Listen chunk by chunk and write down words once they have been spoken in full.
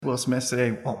Will Smith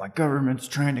say, "Oh, my government's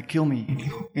trying to kill me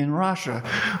in Russia.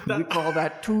 We call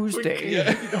that Tuesday."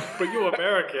 Yeah, but you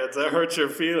Americans, that hurts your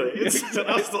feelings. And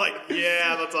I was like,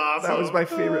 yeah, that's awesome. That was my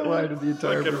favorite line of the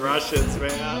entire Fucking movie. Russians,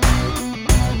 man.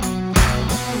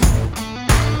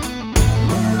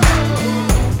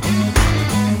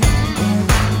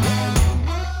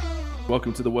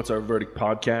 Welcome to the What's Our Verdict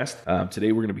podcast.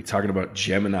 Today we're going to be talking about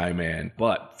Gemini Man.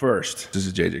 But first, this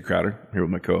is JJ Crowder, here with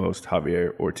my co-host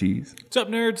Javier Ortiz. What's up,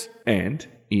 nerds? And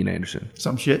Ian Anderson.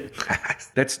 Some shit.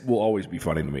 That will always be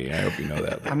funny to me. I hope you know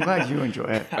that. I'm glad you enjoy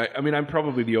it. I mean, I'm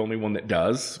probably the only one that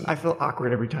does. I feel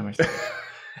awkward every time I say it.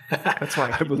 That's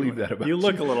why I believe that about You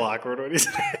look a little awkward when you say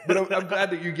it. But I'm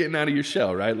glad that you're getting out of your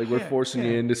shell, right? Like, we're forcing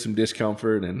you into some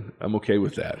discomfort, and I'm okay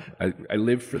with that. I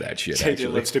live for that shit, JJ actually.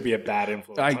 lives to be a bad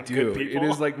influence I on do. good people. It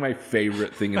is like my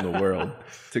favorite thing in the world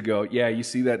to go, yeah, you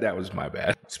see that? That was my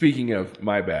bad. Speaking of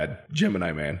my bad,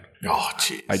 Gemini Man. Oh,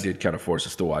 jeez. I did kind of force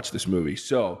us to watch this movie.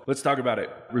 So let's talk about it.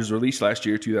 It was released last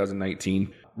year,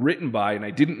 2019. Written by, and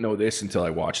I didn't know this until I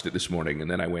watched it this morning,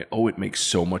 and then I went, oh, it makes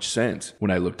so much sense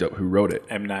when I looked up who wrote it.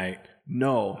 M. Night.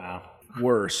 No. Wow.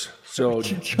 Worse. So,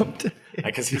 jumped in.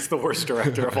 Because he's the worst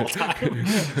director of all time.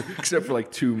 except for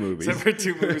like 2 movies. Except for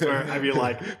 2 movies where, I mean,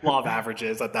 like, law of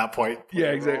averages at that point. Yeah,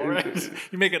 exactly. Right?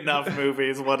 You make enough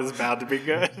movies, one is bound to be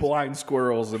good. Blind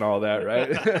squirrels and all that, right?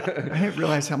 I didn't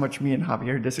realize how much me and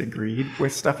Javier disagreed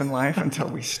with stuff in life until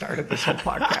we started this whole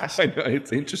podcast. I know,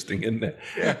 it's interesting, isn't it?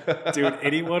 Yeah. Dude,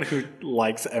 anyone who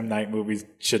likes M. Night movies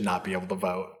should not be able to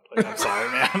vote. Like, I'm sorry,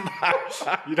 man.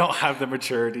 You don't have the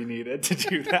maturity needed to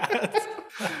do that.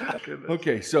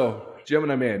 Okay, so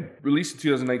Gemini Man, released in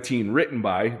 2019, written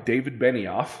by David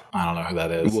Benioff. I don't know who that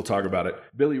is. We'll talk about it.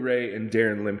 Billy Ray and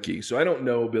Darren Lemke. So I don't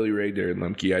know Billy Ray, Darren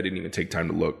Lemke. I didn't even take time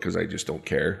to look because I just don't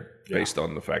care based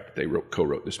on the fact that they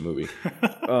co-wrote this movie.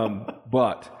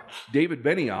 But David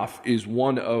Benioff is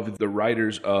one of the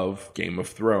writers of Game of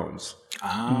Thrones.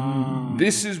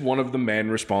 This is one of the men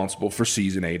responsible for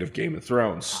season 8 of Game of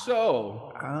Thrones.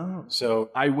 So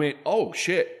I went, oh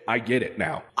shit, I get it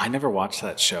now. I never watched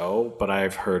that show, but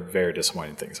I've heard very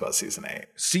disappointing things about season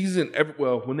 8.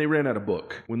 When they ran out of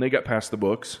book, when they got past the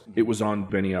books, it was on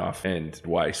Benioff and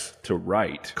Weiss to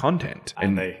write content.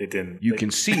 And they didn't. You can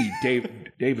see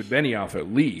David Benioff,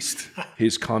 at least,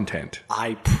 his content.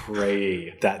 I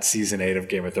pray that season 8 of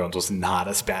Game of Thrones was not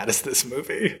as bad as this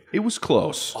movie. It was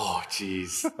close. Oh, jeez.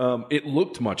 It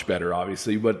looked much better,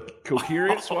 obviously, but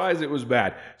coherence-wise, it was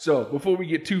bad. So, before we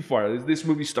get too far, this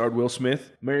movie starred Will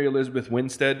Smith, Mary Elizabeth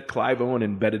Winstead, Clive Owen,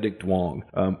 and Benedict Wong,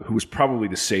 who was probably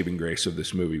the saving grace of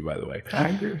this movie, by the way. I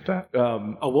agree with that.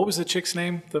 What was the chick's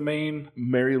name? The main?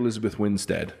 Mary Elizabeth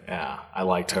Winstead. Yeah, I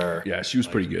liked her. Yeah, she was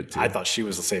pretty good, too. I thought she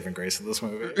was the saving grace of this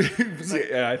movie.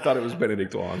 Yeah, I thought it was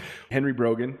Benedict Wong. Henry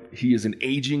Brogan, he is an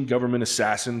aging government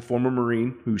assassin, former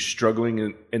Marine, who's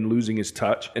struggling and losing his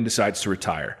touch and decides to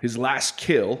retire. His last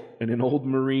kill and an old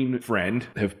Marine friend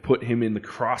have put him in the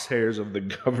crosshairs of the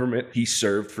government he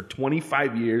served for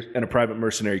 25 years and a private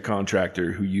mercenary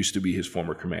contractor who used to be his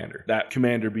former commander. That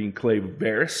commander being Clay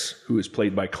Barris, who is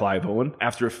played by Clive Owen.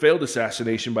 After a failed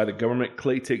assassination by the government,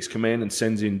 Clay takes command and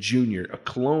sends in Junior, a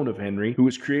clone of Henry, who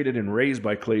was created and raised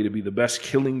by Clay to be the best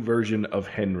killing version of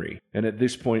Henry. And at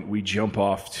this point, we jump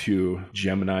off to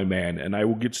Gemini Man, and I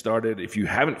will get started. If you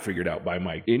haven't figured out by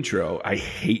my intro, I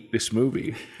hate this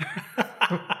movie.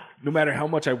 No matter how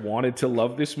much I wanted to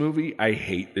love this movie, I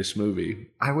hate this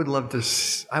movie. I would love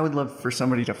for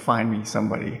somebody to find me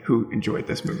somebody who enjoyed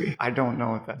this movie. I don't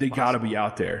know if that's They got to be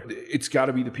out there. It's got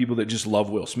to be the people that just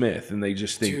love Will Smith and they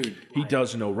just think he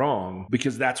does no wrong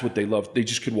because that's what they love. They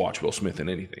just could watch Will Smith in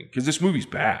anything because this movie's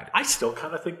bad. I still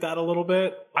kind of think that a little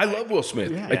bit. I love Will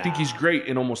Smith. Yeah. I think he's great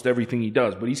in almost everything he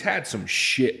does, but he's had some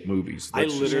shit movies. I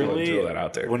literally, throw that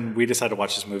out there. When we decided to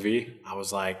watch this movie, I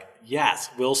was like, yes,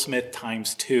 Will Smith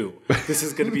times 2. This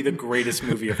is going to be the greatest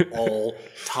movie of all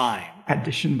time.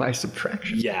 Addition by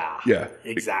subtraction. Yeah,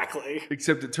 exactly.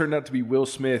 Except it turned out to be Will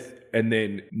Smith and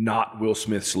then not Will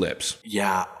Smith's lips.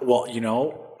 Yeah, well,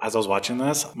 as I was watching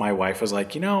this, my wife was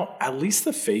like, at least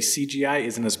the face CGI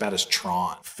isn't as bad as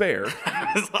Tron. Fair.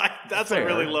 I was like, that's a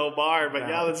really low bar, but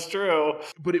yeah, that's true.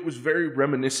 But it was very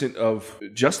reminiscent of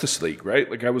Justice League, right?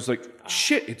 Like, I was like,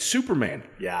 shit, it's Superman.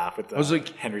 Yeah, with I was like,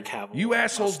 Henry Cavill. You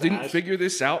assholes didn't figure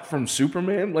this out from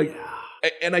Superman? Like,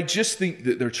 And I just think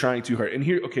that they're trying too hard. And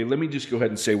here, okay, let me just go ahead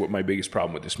and say what my biggest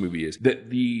problem with this movie is.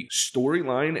 That the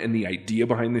storyline and the idea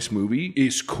behind this movie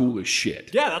is cool as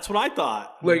shit. Yeah, that's what I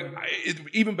thought. Like,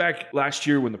 even back last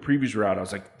year when the previews were out, I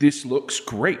was like, this looks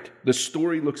great. The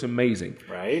story looks amazing.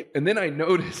 Right. And then I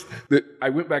noticed that I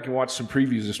went back and watched some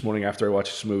previews this morning after I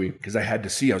watched this movie because I had to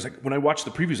see. I was like, when I watched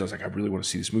the previews, I was like, I really want to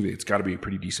see this movie. It's got to be a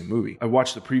pretty decent movie. I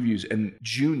watched the previews, and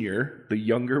Junior, the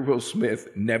younger Will Smith,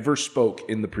 never spoke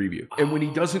in the preview. And when he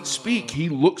doesn't speak, he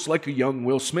looks like a young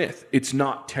Will Smith. It's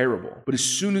not terrible. But as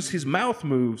soon as his mouth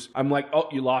moves, I'm like, oh,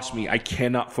 you lost me. I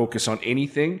cannot focus on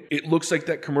anything. It looks like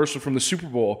that commercial from the Super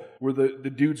Bowl where the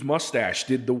dude's mustache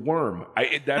did the worm.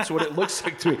 That's what it looks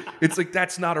like to me. It's like,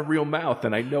 that's not a real mouth,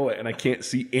 and I know it, and I can't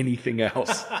see anything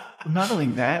else. Not only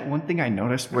that, one thing I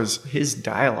noticed was his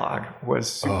dialogue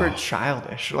was super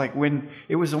childish. Like when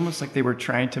it was almost like they were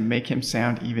trying to make him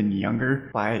sound even younger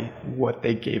by what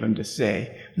they gave him to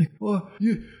say. Like, oh,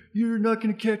 you're not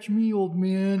going to catch me, old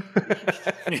man.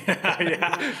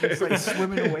 Yeah. He's like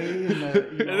swimming away in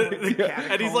the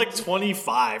catacombs. And he's like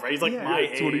 25, right? He's like my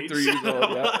age. 23 years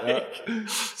old. Yeah.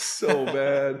 So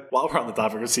bad. While we're on the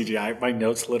topic of CGI, my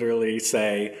notes literally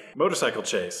say motorcycle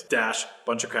chase, dash,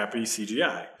 bunch of crappy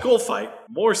CGI. Cool fight,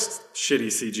 more shitty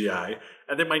CGI.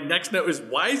 And then my next note is,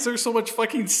 why is there so much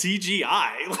fucking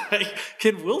CGI? Like,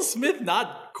 can Will Smith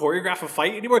not choreograph a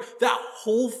fight anymore? That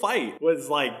whole fight was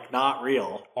like not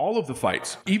real. All of the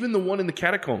fights, even the one in the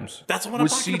catacombs, that's what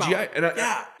was I'm talking CGI.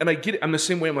 about. And I get it. I'm the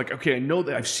same way. I'm like, okay, I know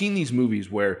that I've seen these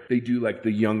movies where they do like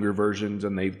the younger versions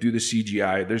and they do the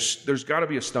CGI. There's got to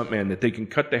be a stuntman that they can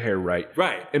cut the hair right,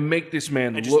 and make this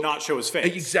man and look, just not show his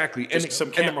face. Exactly, just and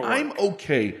some camera work. I'm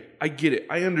okay. I get it.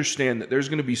 I understand that there's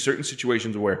going to be certain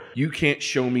situations where you can't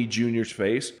show me Junior's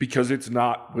face because it's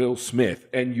not Will Smith.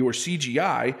 And your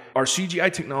CGI, our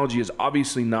CGI technology is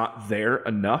obviously not there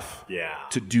enough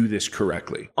to do this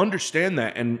correctly. Understand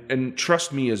that and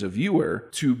trust me as a viewer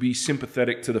to be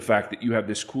sympathetic to the fact that you have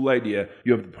this cool idea.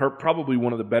 You have probably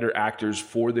one of the better actors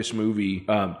for this movie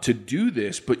to do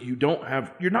this, but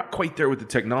you're not quite there with the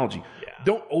technology.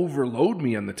 Don't overload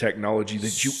me on the technology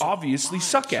that you obviously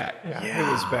suck at. Yeah,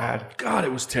 it was bad. God,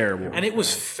 it was terrible. And it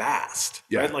was fast.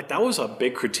 Yeah. Right? Like, that was a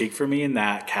big critique for me in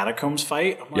that catacombs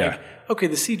fight. I'm like, okay,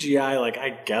 the CGI, like, I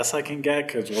guess I can get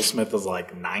because Will Smith is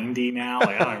like 90 now.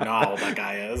 Like, I don't even know how old that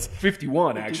guy is.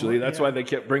 51, actually. That's why they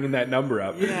kept bringing that number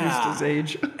up. Yeah. His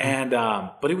age. And,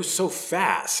 but it was so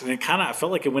fast. And I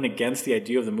felt like it went against the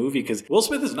idea of the movie because Will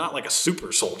Smith is not like a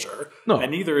super soldier. No.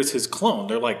 And neither is his clone.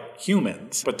 They're like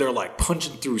humans, but they're like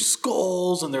punching through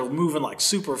skulls and they're moving like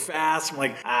super fast. I'm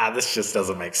like, this just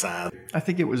doesn't make sense. I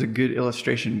think it was a good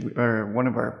illustration, or one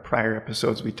of our prior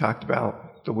episodes we talked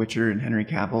about The Witcher and Henry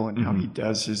Cavill and how he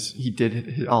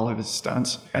did all of his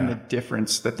stunts and the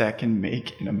difference that can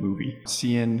make in a movie.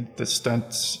 Seeing the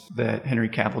stunts that Henry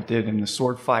Cavill did in the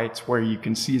sword fights where you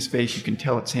can see his face, you can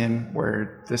tell it's him,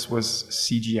 where this was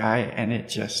CGI, and it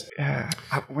just,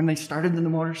 when they started in the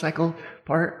motorcycle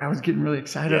part, I was getting really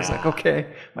excited. I was like, okay,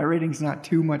 my rating's not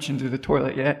too much into the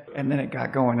toilet yet. And then it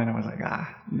got going and I was like,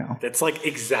 no. That's like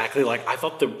exactly like, I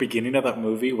thought the beginning of that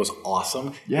movie was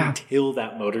awesome until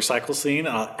that motorcycle scene.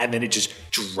 And then it just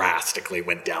drastically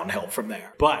went downhill from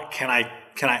there. But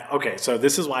okay, so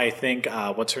this is why I think,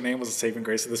 what's her name was the saving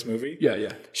grace of this movie? Yeah.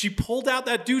 She pulled out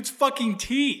that dude's fucking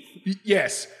teeth.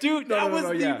 Yes. Dude, that was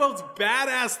the most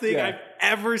badass thing I've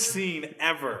ever seen,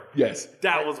 ever. Yes.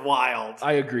 That was wild.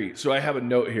 I agree. So I have a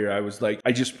note here. I was like,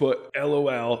 I just put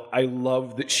LOL. I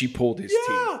love that she pulled his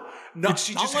teeth.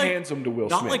 She just hands them to Will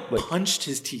Smith. Not like punched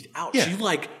his teeth out. Yeah. She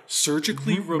like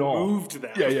surgically removed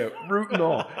them. Yeah. Root and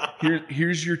all.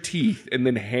 Here's your teeth, and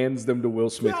then hands them to Will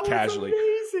Smith casually.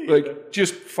 Amazing. Like,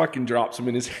 just fucking drops them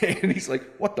in his hand. He's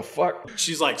like, what the fuck?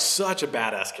 She's like such a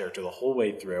badass character the whole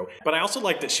way through. But I also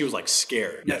like that she was like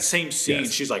scared. That same scene,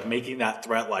 she's like making that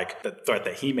threat, like the threat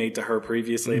that he made to her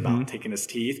previously about taking his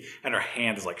teeth. And her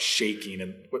hand is like shaking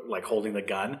and like holding the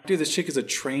gun. Dude, this chick is a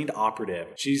trained operative.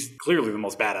 She's clearly the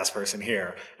most badass person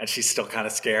here. And she's still kind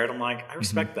of scared. I'm like, I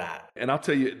respect that. And I'll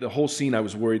tell you, the whole scene, I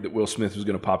was worried that Will Smith was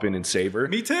going to pop in and save her.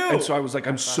 Me too. And so I was like,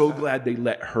 I'm so glad they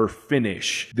let her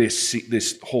finish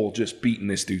this whole just beating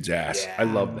this dude's ass. Yeah. I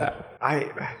love that.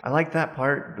 I like that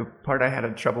part. The part I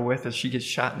had trouble with is she gets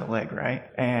shot in the leg, right?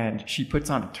 And she puts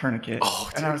on a tourniquet. Oh,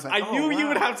 and I was like, I knew you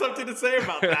would have something to say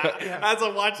about that as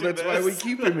I'm watching That's this. why we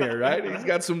keep him here, right? He's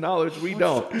got some knowledge we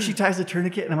don't. She ties the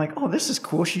tourniquet, and I'm like, oh, this is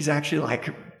cool. She's actually like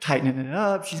tightening it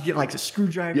up. She's getting like a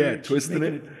screwdriver. Yeah, She's twisting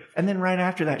making it. And then right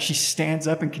after that, she stands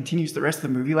up and continues the rest of the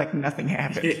movie like nothing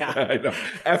happened. Yeah. I know.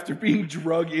 After being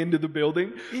drug into the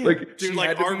building, like Dude, she like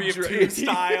had to Army be of dra- Two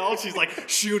style. She's like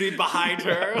shooting behind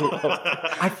her.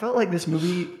 I felt like this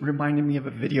movie reminded me of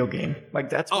a video game. Like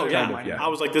that's what Oh it yeah. reminded me I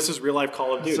was like, this is real life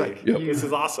Call of Duty. like, Yep. This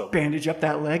is awesome. Bandage up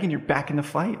that leg and you're back in the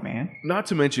fight, man. Not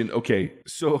to mention, okay,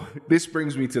 so this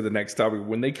brings me to the next topic.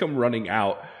 When they come running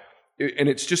out, and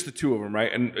it's just the two of them,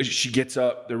 right? And she gets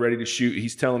up, they're ready to shoot.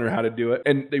 He's telling her how to do it.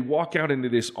 And they walk out into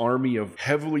this army of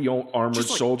heavily armored Just,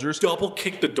 like, soldiers. Double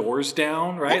kick the doors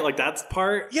down, right? Like that's the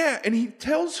part. Yeah, and he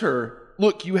tells her,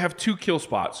 look, you have 2 kill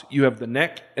spots. You have the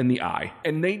neck and the eye.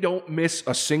 And they don't miss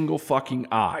a single fucking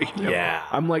eye. Yeah.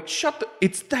 I'm like,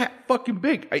 it's that fucking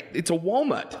big. It's a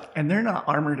walnut. And they're not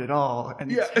armored at all.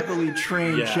 And these heavily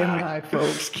trained Yeah. Gemini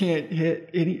folks can't hit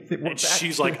anything. And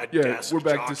she's like a desk we're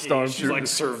back to jockey. She's like Stormtrooper.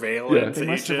 surveillance They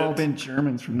must have all been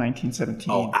Germans from 1917.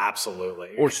 Oh, absolutely.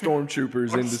 Or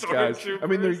stormtroopers in disguise. I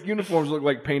mean, their uniforms look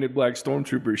like painted black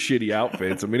stormtrooper shitty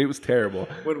outfits. I mean, it was terrible.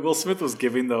 When Will Smith was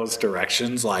giving those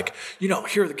directions, like,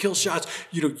 here are the kill shots.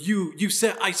 You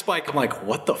set ice spike. I'm like,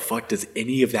 what the fuck does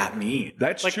any of that mean?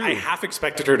 That's like, true. I half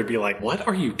expected her to be like, what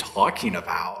are you talking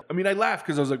about? I mean, I laughed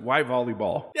because I was like, why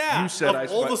volleyball? Yeah, You said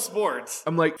of all the sports.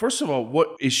 I'm like, first of all,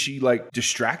 what is she like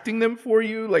distracting them for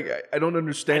you? Like, I don't I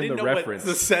understand didn't the know reference.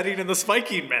 what the setting and the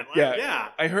spiking meant. Like, yeah.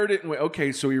 I heard it and went,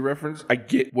 okay, so he referenced, I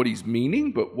get what he's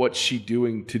meaning, but what's she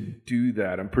doing to do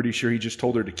that? I'm pretty sure he just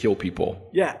told her to kill people.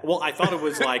 Yeah, well, I thought it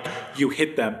was like, you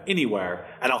hit them anywhere,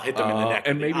 and I'll hit them in the neck.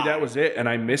 And the maybe eye. that was it, and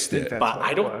I missed it. that's But what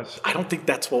I it don't. was. I don't think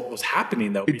that's what was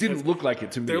happening though. It didn't look like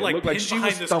it to me. they're, It like, looked like pinned she was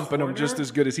behind this thumping him corner. just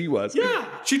as good as he was. Yeah,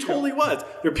 she totally was.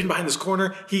 They're pinned behind this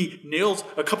corner. He nails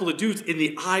a couple of dudes in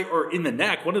the eye or in the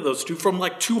neck, one of those two, from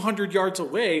like 200 yards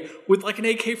away with like an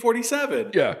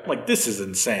AK-47. Yeah. Like, this is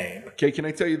insane. Okay, can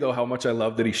I tell you though how much I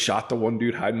love that he shot the one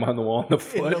dude hiding behind the wall in the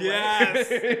foot?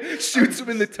 Yes. Shoots him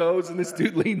in the toes, and this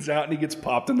dude leans out and he gets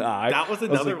popped in the eye. That was I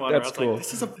another like, one where I That's was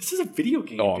cool. like, this is a video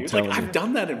game, Oh, I'm dude. Like, telling you. I've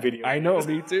done that in video I games.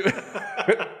 know, me too.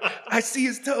 I see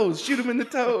his toes. Shoot him in the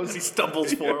toes. He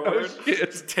stumbles forward,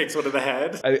 shit. just takes one to the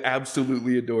head. I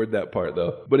absolutely adored that part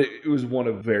though. But it was one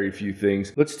of very few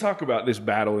things. Let's talk about this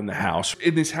battle in the house.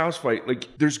 In this house fight, like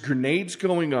there's grenades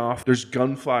going off, there's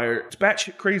gunfire. It's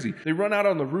batshit crazy. They run out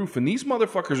on the roof and these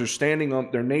motherfuckers are standing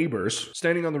on their neighbors,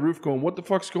 standing on the roof going, what the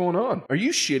fuck's going on? Are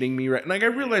you shitting me? Right? And like I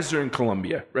realize they're in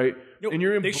Colombia, right? No, and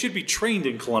you're in they should be trained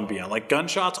in Colombia. Like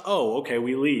gunshots, oh, okay,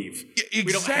 we leave. We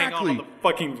don't hang out on the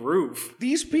fucking roof.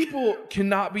 These people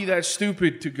cannot be that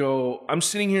stupid to go, I'm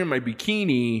sitting here in my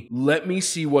bikini, let me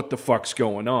see what the fuck's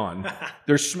going on.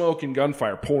 There's smoke and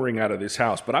gunfire pouring out of this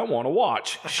house, but I want to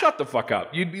watch. Shut the fuck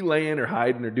up. You'd be laying or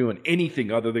hiding or doing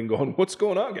anything other than going, what's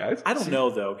going on, guys? I don't know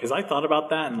though, because I thought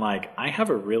about that and like I have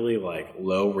a really like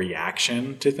low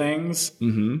reaction to things.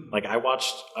 Mm-hmm. Like I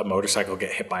watched a motorcycle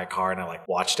get hit by a car and I like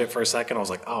watched it for a second. I was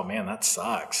like, oh man, that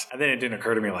sucks. And then it didn't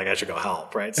occur to me like I should go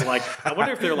help, right? So like I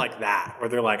wonder if they're like that, where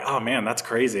they're like, oh man, that's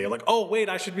crazy. Or like, oh wait,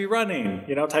 I should be running,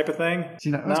 type of thing.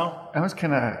 See, I was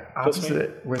kind of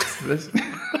opposite with this.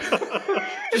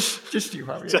 just you,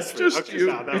 Javier. Just Just you.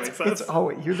 That makes sense. It's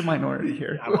always, you're the minority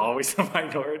here. I'm always the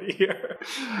minority here.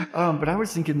 But I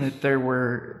was thinking that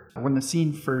when the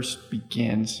scene first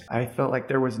begins, I felt like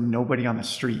there was nobody on the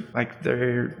street. Like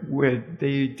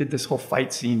they did this whole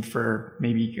fight scene for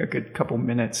maybe a good couple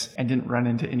minutes and didn't run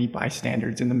into any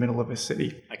bystanders in the middle of a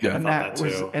city. I kind of thought that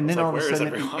too. And then I all was of a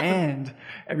like, sudden where is at the everyone? end,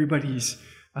 everybody's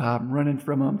running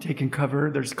from them, taking cover.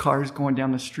 There's cars going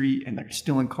down the street, and they're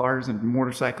stealing cars and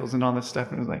motorcycles and all this stuff.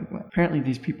 And it was like, well, apparently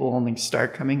these people only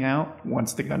start coming out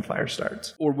once the gunfire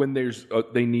starts. Or when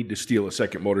they need to steal a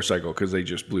second motorcycle because they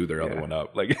just blew their other one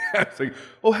up. Like, it's like,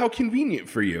 oh, how convenient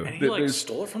for you. And he like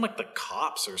stole it from like the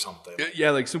cops or something. Yeah,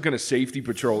 like some kind of safety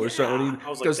patrol or something. I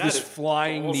was He like, does that this is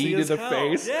flying ballsy knee to as the hell.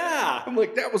 face. Yeah. I'm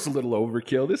like, that was a little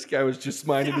overkill. This guy was just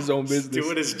minding his own Just business.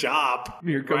 doing his job.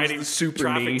 Here comes writing the super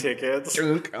traffic knee. tickets.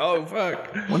 Oh,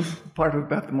 fuck. One part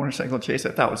about the motorcycle chase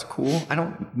I thought was cool. I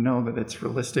don't know that it's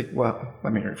realistic. Well,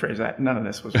 let me rephrase that. None of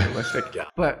this was realistic. Yeah.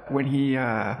 But when he,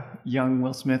 young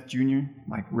Will Smith Jr.,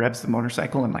 like revs the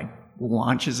motorcycle and like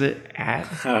launches it at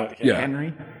Yeah.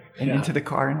 Henry and into the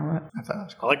car and all that, I thought that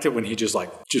was I cool. liked it when he just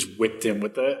whipped him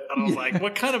with it. And I was like,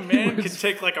 what kind of man can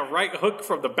take like a right hook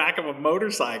from the back of a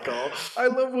motorcycle? I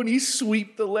love when he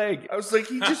sweep the leg. I was like,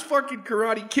 he just fucking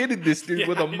karate kidded this dude Yeah,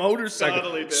 with a he motorcycle.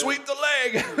 totally did. Sweep the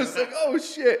leg. I was like, oh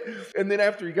shit. And then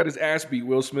after he got his ass beat,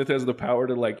 Will Smith has the power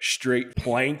to like straight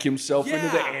plank himself into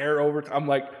the Yeah. air over. I'm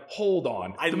like, hold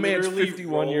on. I The man's literally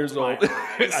 51 years rolled old.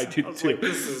 my eyes. I did was too. like,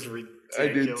 this is I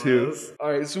did too.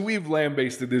 All right, so we've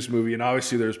lambasted this movie, and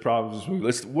obviously there's problems with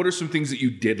this movie. What are some things that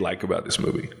you did like about this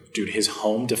movie? Dude, his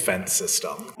home defense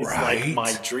system is like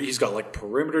my dream. He's got like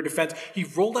perimeter defense. He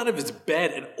rolled out of his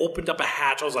bed and opened up a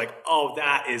hatch. I was like, oh,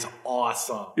 that is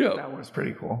awesome. Yeah. That was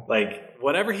pretty cool. Like,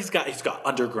 whatever he's got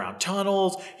underground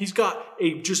tunnels. He's got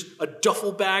just a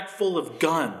duffel bag full of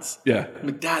guns. Yeah.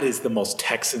 Like, that is the most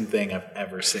Texan thing I've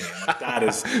ever seen. Like, that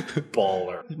is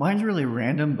baller. Mine's really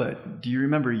random, but do you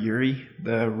remember Yuri,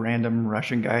 the random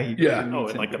Russian guy? Oh,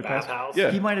 in like the bathhouse?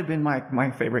 Yeah. He might have been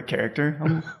my favorite character.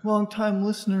 I'm a long-time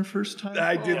listener, first-time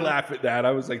I did laugh at that.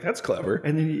 I was like, that's clever.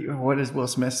 And then what does Will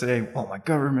Smith say? Oh, my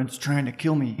government's trying to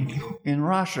kill me in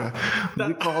Russia.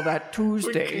 We call that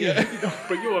Tuesday.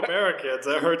 But you Americans,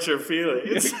 that hurts your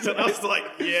feelings. And I was like,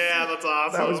 yeah, that's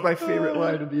awesome. That was my favorite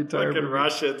line of the entire Fucking movie.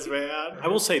 Russians, man. I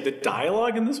will say the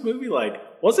dialogue in this movie,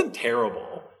 wasn't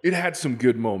terrible. It had some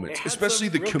good moments, It had especially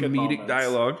some the real good comedic moments.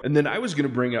 dialogue. And then I was going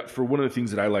to bring up, for one of the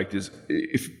things that I liked is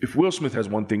if Will Smith has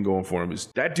one thing going for him is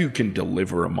that dude can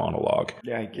deliver a monologue.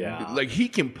 Yeah. Like he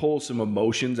can pull some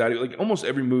emotions out of it. Like almost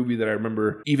every movie that I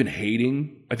remember even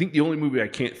hating, I think the only movie I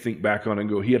can't think back on and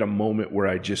go, he had a moment where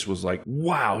I just was like,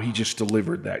 wow, he just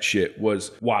delivered that shit,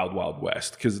 was Wild Wild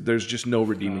West. Because there's just no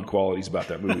redeeming qualities about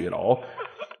that movie at all.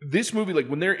 This movie, like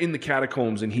when they're in the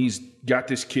catacombs and he's got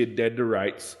this kid dead to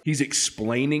rights, he's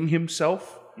explaining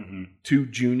himself to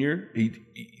Junior.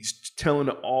 He's telling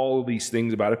all these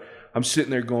things about it. I'm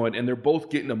sitting there going, and they're both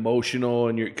getting emotional,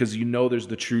 and because there's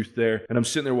the truth there. And I'm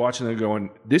sitting there watching them going,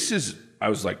 I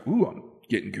was like, ooh, I'm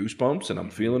getting goosebumps and I'm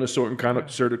feeling a certain kind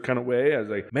of way. I was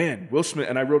like, man, Will Smith,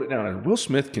 and I wrote it down, and Will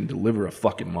Smith can deliver a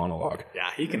fucking monologue. Yeah,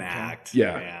 he can act.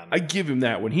 Yeah, man. I give him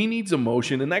that. When he needs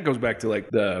emotion, and that goes back to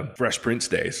like the Fresh Prince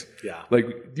days. Yeah. Like,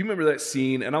 do you remember that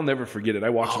scene? And I'll never forget it. I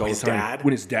watch it all the time.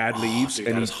 When his dad leaves. Dude,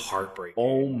 and that is heartbreaking.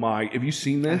 Oh my, have you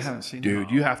seen this? I haven't seen it.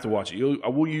 Dude, you have to watch it. I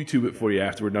will YouTube it for you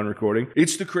after we're done recording.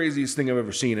 It's the craziest thing I've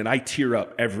ever seen, and I tear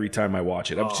up every time I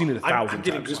watch it. I've seen it 1,000 I'm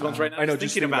getting times. goosebumps right now. I know,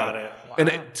 just thinking about it.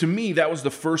 And to me, that was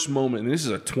the first moment, and this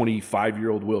is a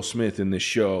 25-year-old Will Smith in this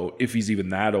show, if he's even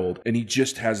that old, and he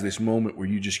just has this moment where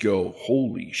you just go,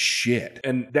 holy shit.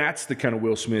 And that's the kind of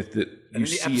Will Smith that you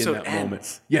see in that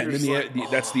moment. Yeah, and then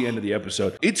that's the end of the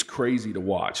episode. It's crazy to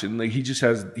watch, and like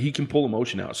he can pull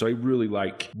emotion out. So I really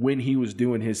like when he was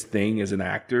doing his thing as an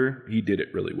actor, he did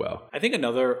it really well. I think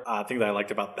another thing that I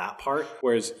liked about that part,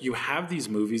 whereas you have these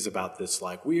movies about this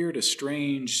like weird,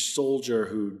 estranged soldier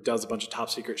who does a bunch of top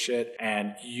secret shit,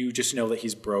 and you just know that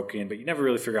he's broken, but you never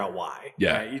really figure out why.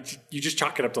 Yeah. Right? You just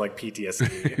chalk it up to like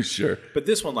PTSD. Sure. But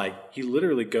this one, like, he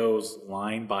literally goes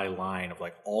line by line of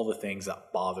like all the things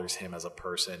that bothers him as a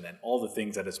person and all the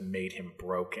things that has made him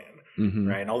broken,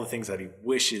 right? And all the things that he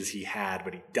wishes he had,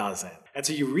 but he doesn't. And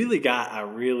so you really got a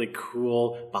really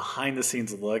cool behind the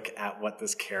scenes look at what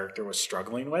this character was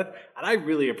struggling with. And I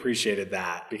really appreciated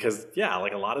that because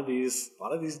like a lot of these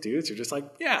dudes are just like,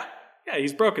 yeah,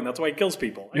 he's broken. That's why he kills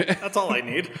people. Like, that's all I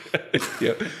need.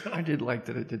 Yeah. I did like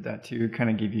that it did that too, kind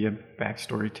of give you a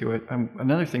backstory to it.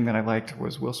 Another thing that I liked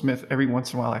was Will Smith. Every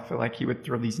once in a while, I feel like he would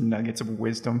throw these nuggets of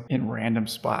wisdom in random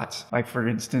spots. Like, for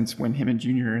instance, when him and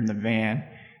Junior are in the van,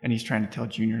 and he's trying to tell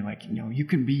Junior, like, you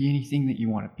can be anything that you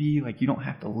want to be. Like, you don't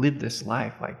have to live this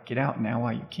life. Like, get out now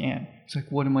while you can. He's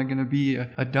like, what am I going to be?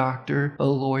 A doctor? A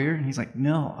lawyer? And he's like,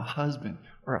 no, a husband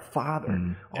or a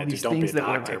father. All these things that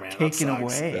were like taken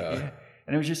away. Yeah.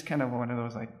 And it was just kind of one of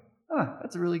those like,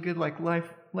 that's a really good like life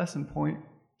lesson point.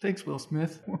 Thanks, Will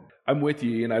Smith. I'm with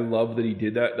you, and I love that he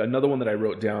did that. Another one that I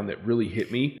wrote down that really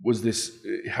hit me was this,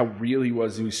 how real he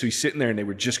was. So he's sitting there, and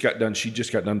she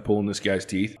just got done pulling this guy's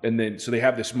teeth. And then, so they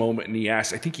have this moment, and I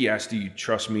think he asked, do you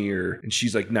trust me? And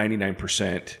she's like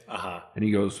 99%. And he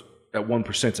goes, that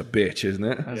 1%'s a bitch, isn't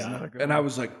it? And I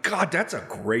was like, God, that's a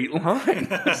great line.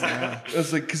 I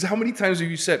was like, because how many times have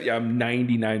you said, yeah, I'm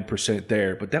 99%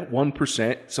 there, but that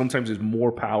 1% sometimes is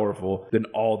more powerful than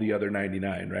all the other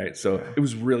 99, right? So I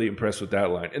was really impressed with that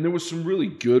line. And there was some really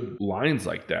good lines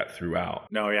like that throughout.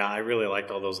 No, yeah, I really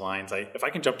liked all those lines. If I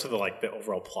can jump to the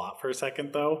overall plot for a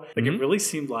second, though, like it really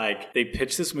seemed like they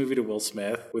pitched this movie to Will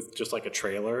Smith with just like a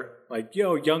trailer, like,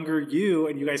 yo, younger you,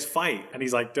 and you guys fight. And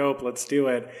he's like, dope, let's do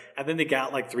it. And then they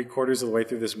got like 3/4 of the way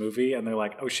through this movie and they're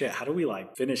like, oh shit, how do we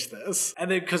like finish this? And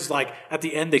then because like at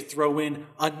the end they throw in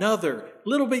another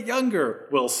little bit younger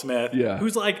Will Smith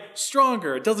who's like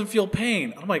stronger, doesn't feel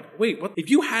pain. I'm like, wait, what? If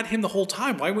you had him the whole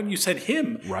time, why wouldn't you send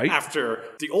him after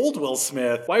the old Will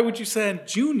Smith? Why would you send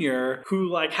Junior, who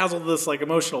like has all this like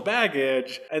emotional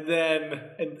baggage, and then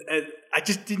and I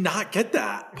just did not get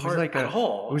that part at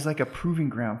all. It was like a proving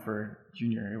ground for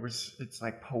Junior. It's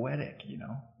like poetic, you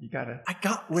know. You gotta.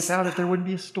 Without it, there wouldn't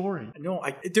be a story. No,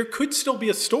 there could still be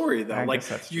a story though. Like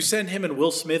you send him and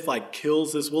Will Smith like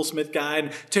kills this Will Smith guy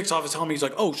and takes off his helmet. He's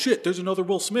like, oh shit, there's another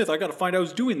Will Smith. I got to find out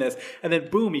who's doing this. And then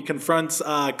boom, he confronts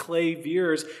Clay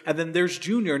Veers, and then there's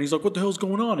Junior, and he's like, what the hell's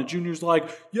going on? And Junior's like,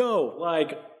 yo,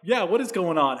 like. Yeah, what is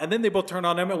going on? And then they both turn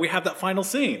on him and we have that final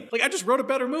scene. Like, I just wrote a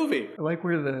better movie. I like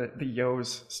where the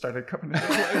yos started coming in.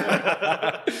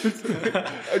 I'm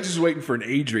just waiting for an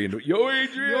Adrian. Yo,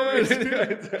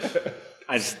 Adrian!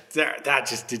 That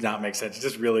just did not make sense. It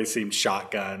just really seemed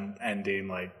shotgun ending.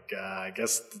 Like, I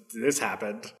guess this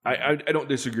happened. I don't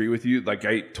disagree with you. Like,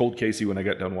 I told Casey when I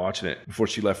got done watching it, before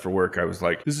she left for work, I was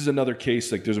like, this is another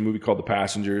case. Like, there's a movie called The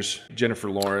Passengers,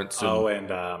 Jennifer Lawrence.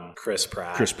 And Chris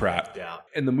Pratt. Yeah.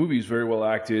 And the movie is very well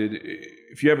acted.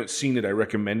 If you haven't seen it, I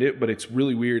recommend it, but it's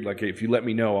really weird. Like, if you let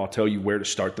me know, I'll tell you where to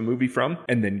start the movie from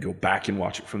and then go back and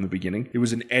watch it from the beginning. It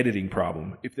was an editing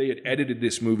problem. If they had edited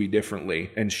this movie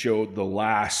differently and showed the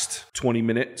last 20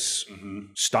 minutes,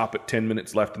 stop at 10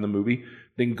 minutes left in the movie,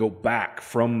 then go back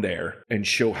from there and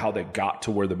show how they got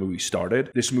to where the movie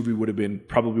started, this movie would have been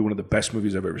probably one of the best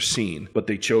movies I've ever seen. But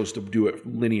they chose to do it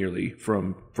linearly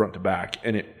from front to back,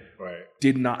 and it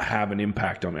did not have an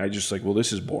impact on me. I just like, well,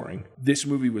 this is boring. This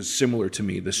movie was similar to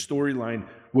me. The storyline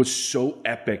was so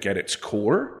epic at its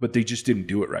core, but they just didn't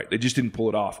do it right. They just didn't pull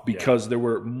it off because there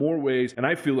were more ways. And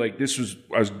I feel like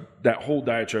that whole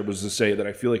diatribe was to say that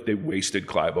I feel like they wasted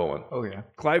Clive Owen. Oh, yeah.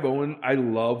 Clive Owen, I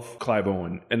love Clive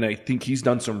Owen. And I think he's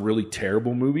done some really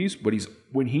terrible movies, but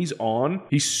when he's on,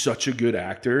 he's such a good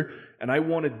actor. And I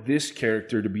wanted this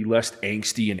character to be less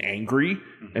angsty and angry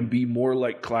and be more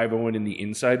like Clive Owen in The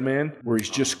Inside Man, where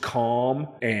he's just calm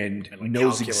and like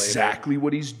knows calculated. exactly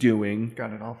what he's doing.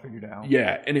 Got it all figured out.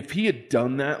 Yeah. And if he had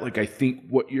done that, like I think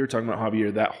what you're talking about,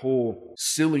 Javier, that whole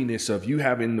silliness of you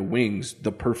have in the wings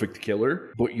the perfect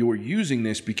killer, but you're using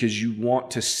this because you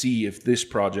want to see if this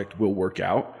project will work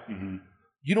out.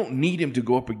 You don't need him to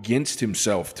go up against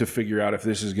himself to figure out if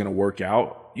this is going to work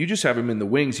out. You just have him in the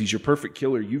wings. He's your perfect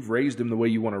killer. You've raised him the way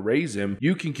you want to raise him.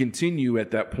 You can continue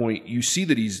at that point. You see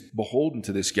that he's beholden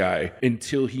to this guy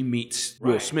until he meets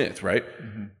Will Smith, right?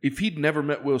 If he'd never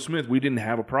met Will Smith, we didn't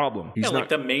have a problem. Like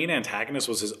the main antagonist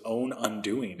was his own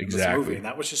undoing in this movie. And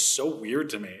that was just so weird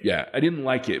to me. Yeah, I didn't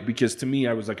like it because to me,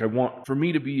 I was like, for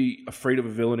me to be afraid of a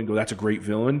villain and go, that's a great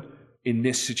villain. In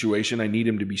this situation, I need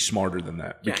him to be smarter than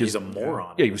that. Because he's a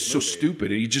moron. Yeah, he was so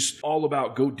stupid. And he's just all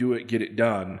about go do it, get it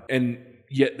done. And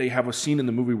yet they have a scene in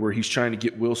the movie where he's trying to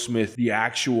get Will Smith, the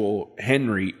actual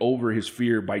Henry, over his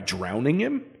fear by drowning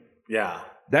him. Yeah.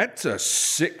 That's a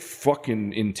sick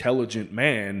fucking intelligent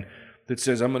man that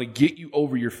says, I'm going to get you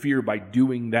over your fear by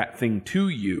doing that thing to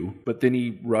you. But then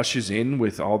he rushes in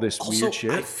with all this weird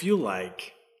shit. I feel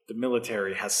like the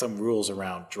military has some rules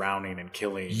around drowning and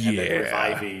killing and then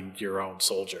reviving your own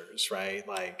soldiers, right?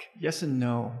 Like, yes and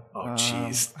no. Oh,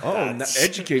 jeez.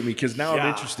 Educate me, because now I'm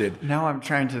interested. Now I'm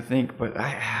trying to think, but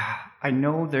I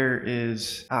know there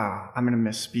is, I'm going to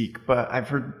misspeak, but I've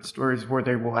heard stories where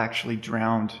they will actually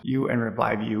drown you and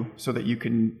revive you so that you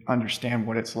can understand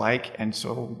what it's like. And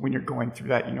so when you're going through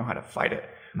that, you know how to fight it.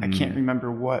 I can't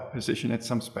remember what position. It's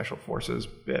some special forces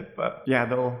bit, but yeah,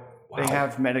 they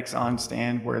have medics on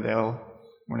stand where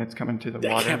when it's coming to the water.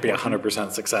 That can't be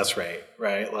 100% success rate,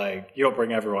 right? Like, you don't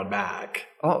bring everyone back.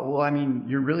 Oh, well, I mean,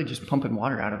 you're really just pumping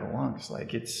water out of the lungs.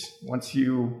 Like, it's once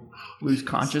you lose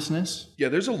consciousness. Yeah,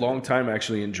 there's a long time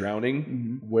actually in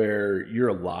drowning where you're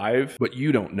alive, but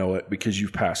you don't know it because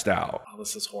you've passed out. Oh,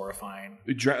 this is horrifying.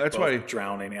 That's why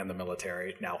drowning and the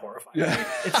military now horrifying. Yeah.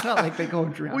 It's not like they go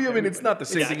drown. Well, I mean, it's not the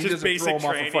same thing. You just throw them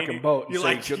off a fucking boat. You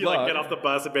get off the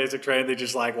bus at basic training, they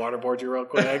just like waterboard you real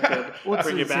quick and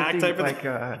bring you back type of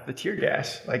thing. Like the tear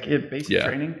gas. Like in basic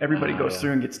training, everybody goes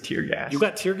through and gets tear gas. You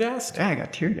got tear gassed? Yeah, I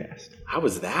got tear gassed. How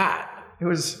was that? It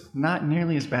was not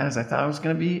nearly as bad as I thought it was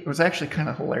going to be. It was actually kind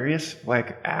of hilarious,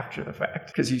 like after the fact,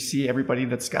 because you see everybody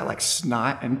that's got like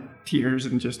snot and tears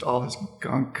and just all this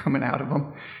gunk coming out of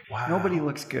them. Wow. Nobody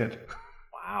looks good.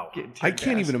 Wow. I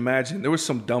can't even imagine. There was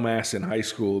some dumbass in high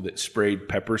school that sprayed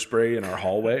pepper spray in our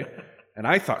hallway, and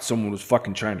I thought someone was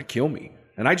fucking trying to kill me.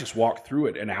 And I just walked through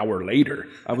it an hour later.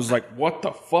 I was like, what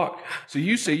the fuck? So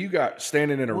you say you got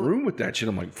standing in a room with that shit.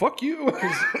 I'm like, fuck you.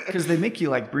 Because they make you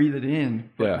like breathe it in.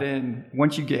 But then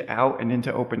once you get out and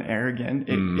into open air again,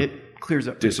 it clears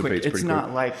up pretty quick. It's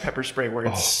not like pepper spray where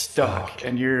it's stuck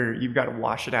and you've got to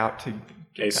wash it out to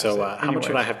get so how much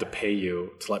would I have to pay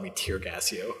you to let me tear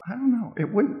gas you? I don't know.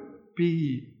 It wouldn't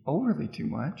be overly too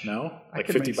much. No? I Like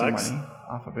could $50? make some money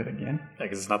off of it again. Yeah,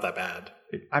 because it's not that bad.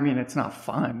 I mean, it's not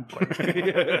fun. But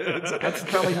that's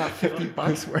probably not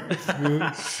 $50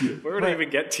 worth. Where would I even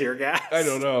get tear gas? I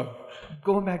don't know.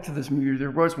 Going back to this movie,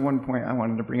 there was one point I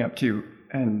wanted to bring up too,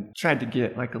 and tried to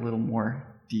get like a little more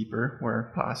deeper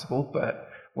where possible. But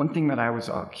one thing that I was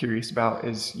curious about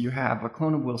is you have a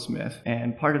clone of Will Smith,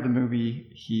 and part of the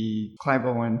movie, Clive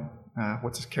Owen,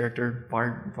 what's his character?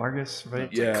 Vargas, right?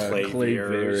 Yeah, Clay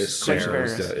Varys. Clay something like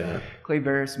Varys. that, yeah. Clay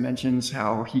Varys mentions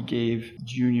how he gave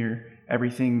Junior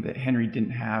everything that Henry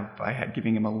didn't have by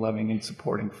giving him a loving and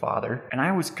supporting father. And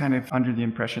I was kind of under the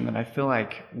impression that I feel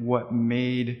like what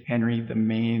made Henry, the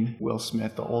main Will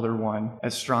Smith, the older one,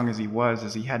 as strong as he was,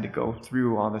 is he had to go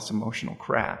through all this emotional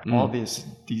crap, all these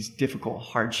difficult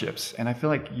hardships. And I feel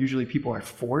like usually people are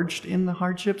forged in the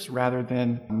hardships rather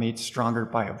than made stronger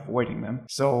by avoiding them.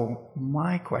 So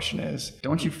my question is,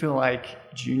 don't you feel like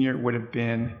Junior would have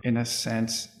been, in a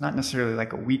sense, not necessarily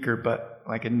like a weaker, but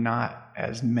like a not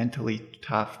as mentally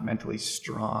tough, mentally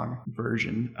strong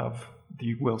version of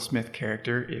the Will Smith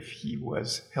character if he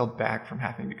was held back from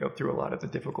having to go through a lot of the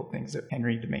difficult things that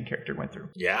Henry, the main character, went through?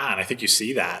 Yeah, and I think you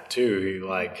see that too. He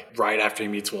like right after he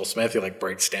meets Will Smith, he like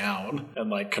breaks down and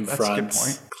like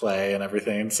confronts Clay and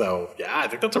everything. So yeah, I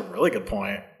think that's a really good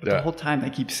point. But the whole time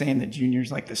they keep saying that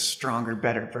Junior's like the stronger,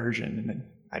 better version, and then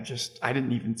I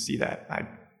didn't even see that.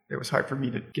 It was hard for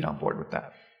me to get on board with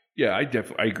that. Yeah,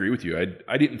 I agree with you.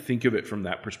 I didn't think of it from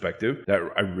that perspective. That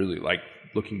I really like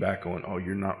looking back going, oh,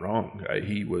 you're not wrong.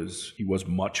 He was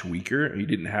much weaker. He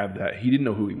didn't have that. He didn't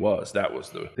know who he was. That was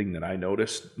the thing that I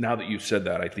noticed. Now that you've said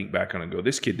that, I think back on and go,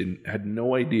 this kid had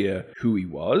no idea who he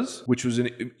was, which was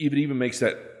it even makes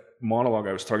that monologue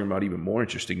I was talking about even more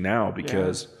interesting now,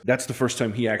 because that's the first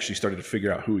time he actually started to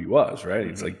figure out who he was, right?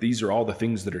 It's like, these are all the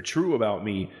things that are true about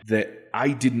me that I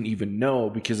didn't even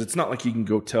know, because it's not like he can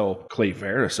go tell Clay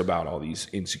Varys about all these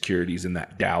insecurities and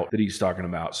that doubt that he's talking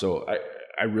about. So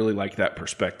I really like that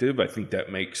perspective. I think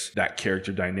that makes that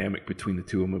character dynamic between the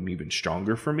two of them even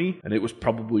stronger for me. And it was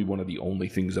probably one of the only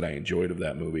things that I enjoyed of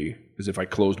that movie, is if I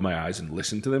closed my eyes and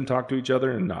listened to them talk to each other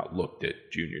and not looked at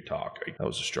Junior talk. That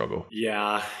was a struggle.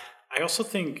 Yeah. I also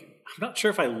think, I'm not sure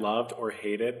if I loved or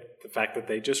hated the fact that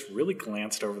they just really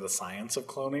glanced over the science of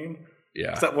cloning. Yeah.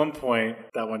 Because at one point,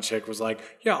 that one chick was like,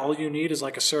 yeah, all you need is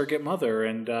like a surrogate mother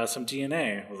and some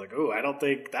DNA. I was like, oh, I don't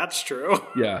think that's true.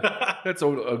 Yeah. That's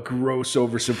a gross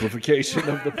oversimplification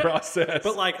of the process.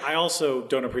 But like, I also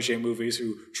don't appreciate movies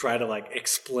who try to like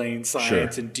explain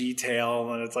science in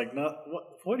detail. And it's like, no,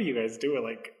 what are you guys doing?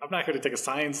 Like, I'm not going to take a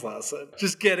science lesson.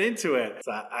 Just get into it.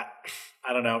 So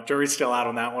I don't know. Jury's still out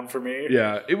on that one for me.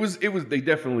 Yeah, it was. They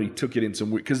definitely took it in some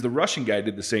weird, because the Russian guy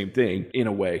did the same thing in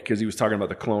a way, because he was talking about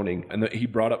the cloning, and he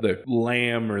brought up the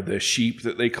lamb or the sheep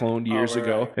that they cloned years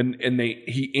ago, and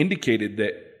he indicated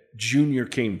that Junior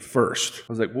came first. I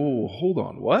was like, whoa, hold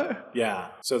on, what? Yeah.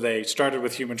 So they started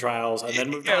with human trials and then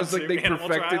moved on it was like to they animal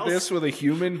perfected trials. this with a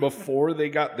human before they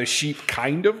got the sheep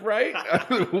kind of right.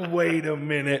 Wait a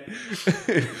minute.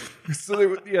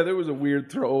 So there was a weird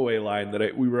throwaway line that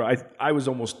I was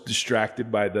almost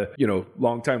distracted by the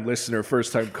long-time listener,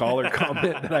 first-time caller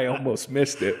comment that I almost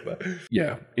missed it. But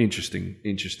yeah, interesting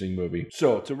movie.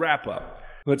 So to wrap up,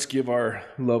 let's give our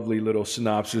lovely little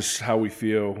synopsis, how we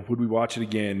feel. Would we watch it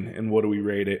again, and what do we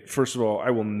rate it? First of all,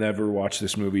 I will never watch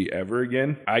this movie ever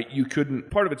again. You couldn't.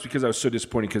 Part of it's because I was so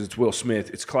disappointed because it's Will Smith,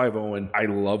 it's Clive Owen. I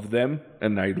love them,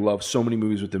 and I love so many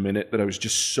movies with them in it that I was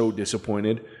just so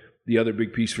disappointed. The other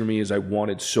big piece for me is I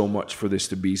wanted so much for this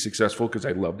to be successful because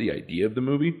I love the idea of the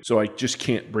movie. So I just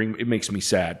can't it makes me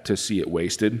sad to see it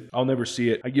wasted. I'll never see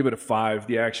it. I give it a 5.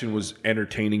 The action was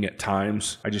entertaining at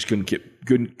times. I just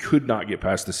could not get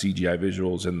past the CGI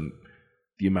visuals and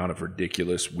the amount of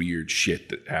ridiculous, weird shit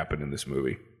that happened in this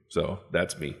movie. So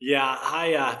that's me.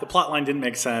 Yeah, the plot line didn't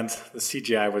make sense. The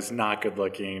CGI was not good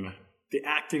looking. The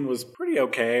acting was pretty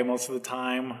okay most of the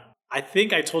time. I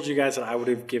think I told you guys that I would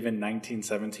have given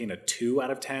 1917 a 2 out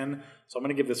of 10. So I'm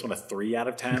going to give this one a 3 out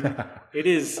of 10. It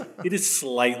is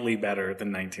slightly better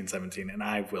than 1917, and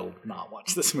I will not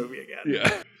watch this movie again.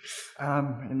 Yeah.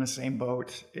 In the same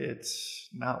boat. It's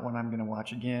not one I'm going to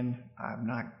watch again. I'm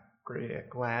not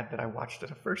glad that I watched it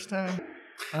the first time.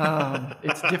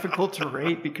 It's difficult to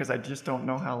rate because I just don't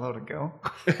know how low to go.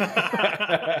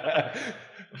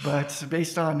 But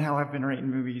based on how I've been rating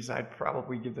movies, I'd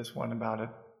probably give this one about a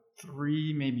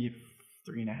 3, maybe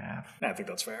 3.5. I think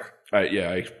that's fair.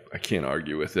 I can't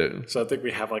argue with it. So I think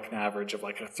we have like an average of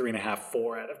like a 3.5,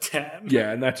 4 out of 10.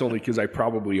 Yeah, and that's only because I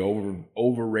probably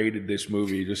overrated this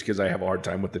movie just because I have a hard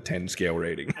time with the 10 scale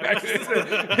rating.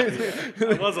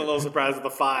 I was a little surprised at the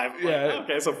 5. Like, Yeah.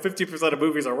 okay, so 50% of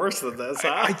movies are worse than this.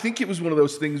 Huh? I think it was one of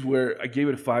those things where I gave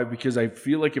it a 5 because I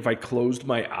feel like if I closed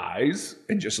my eyes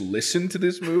and just listened to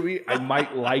this movie, I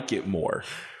might like it more.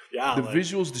 Yeah, The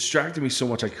visuals distracted me so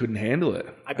much I couldn't handle it.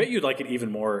 I bet you'd like it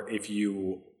even more if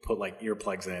you put like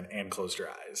earplugs in and closed your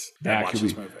eyes and That watch could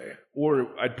this be- movie. Or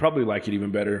I'd probably like it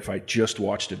even better if I just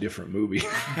watched a different movie.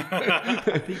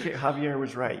 I think Javier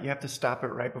was right. You have to stop it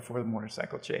right before the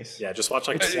motorcycle chase. Yeah, just watch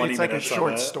like It's 20 like a minutes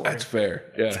short of it. story. That's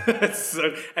fair.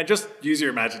 Yeah, And just use your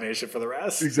imagination for the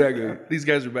rest. exactly. These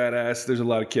guys are badass. There's a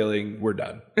lot of killing. We're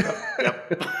done.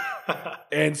 Yep.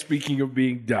 And speaking of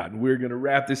being done, we're going to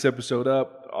wrap this episode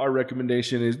up. Our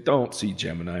recommendation is don't see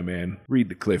Gemini Man. Read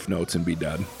the Cliff Notes and be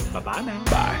done. Bye-bye now.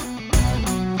 Bye.